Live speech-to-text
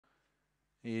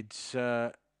It's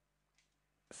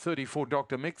 34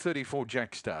 Dr. Mick, 34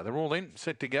 Jack Star. They're all in,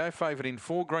 set to go. Favoured in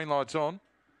 4. Green lights on.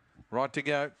 Right to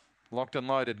go. Locked and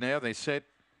loaded now. They're set.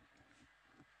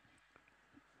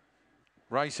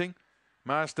 Racing.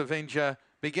 Master Venture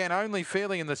began only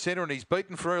fairly in the centre and he's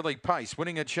beaten for early pace.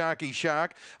 Winning at Sharky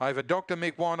Shark over Dr.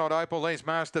 Mick, Why Not Opal. There's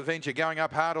Master Venture going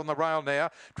up hard on the rail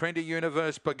now. Trendy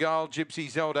Universe, Beguile, Gypsy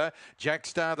Zelda, Jack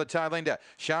Star, the tail ender.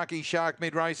 Sharky Shark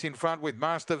mid-race in front with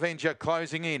Master Venture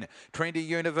closing in. Trendy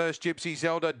Universe, Gypsy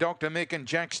Zelda, Dr. Mick and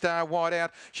Jack Star wide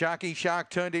out. Sharky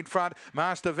Shark turned in front.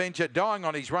 Master Venture dying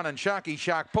on his run and Sharky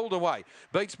Shark pulled away.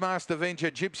 Beats Master Venture,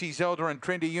 Gypsy Zelda and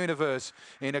Trendy Universe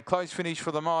in a close finish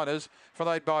for the Miners.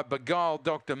 Followed by Beguile,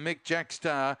 Dr. Mick, Jack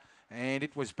Star, and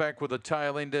it was back with the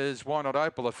tail enders. Why Not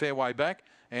Opal a fair way back,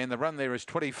 and the run there is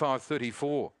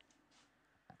 25.34.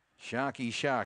 Sharky Shark.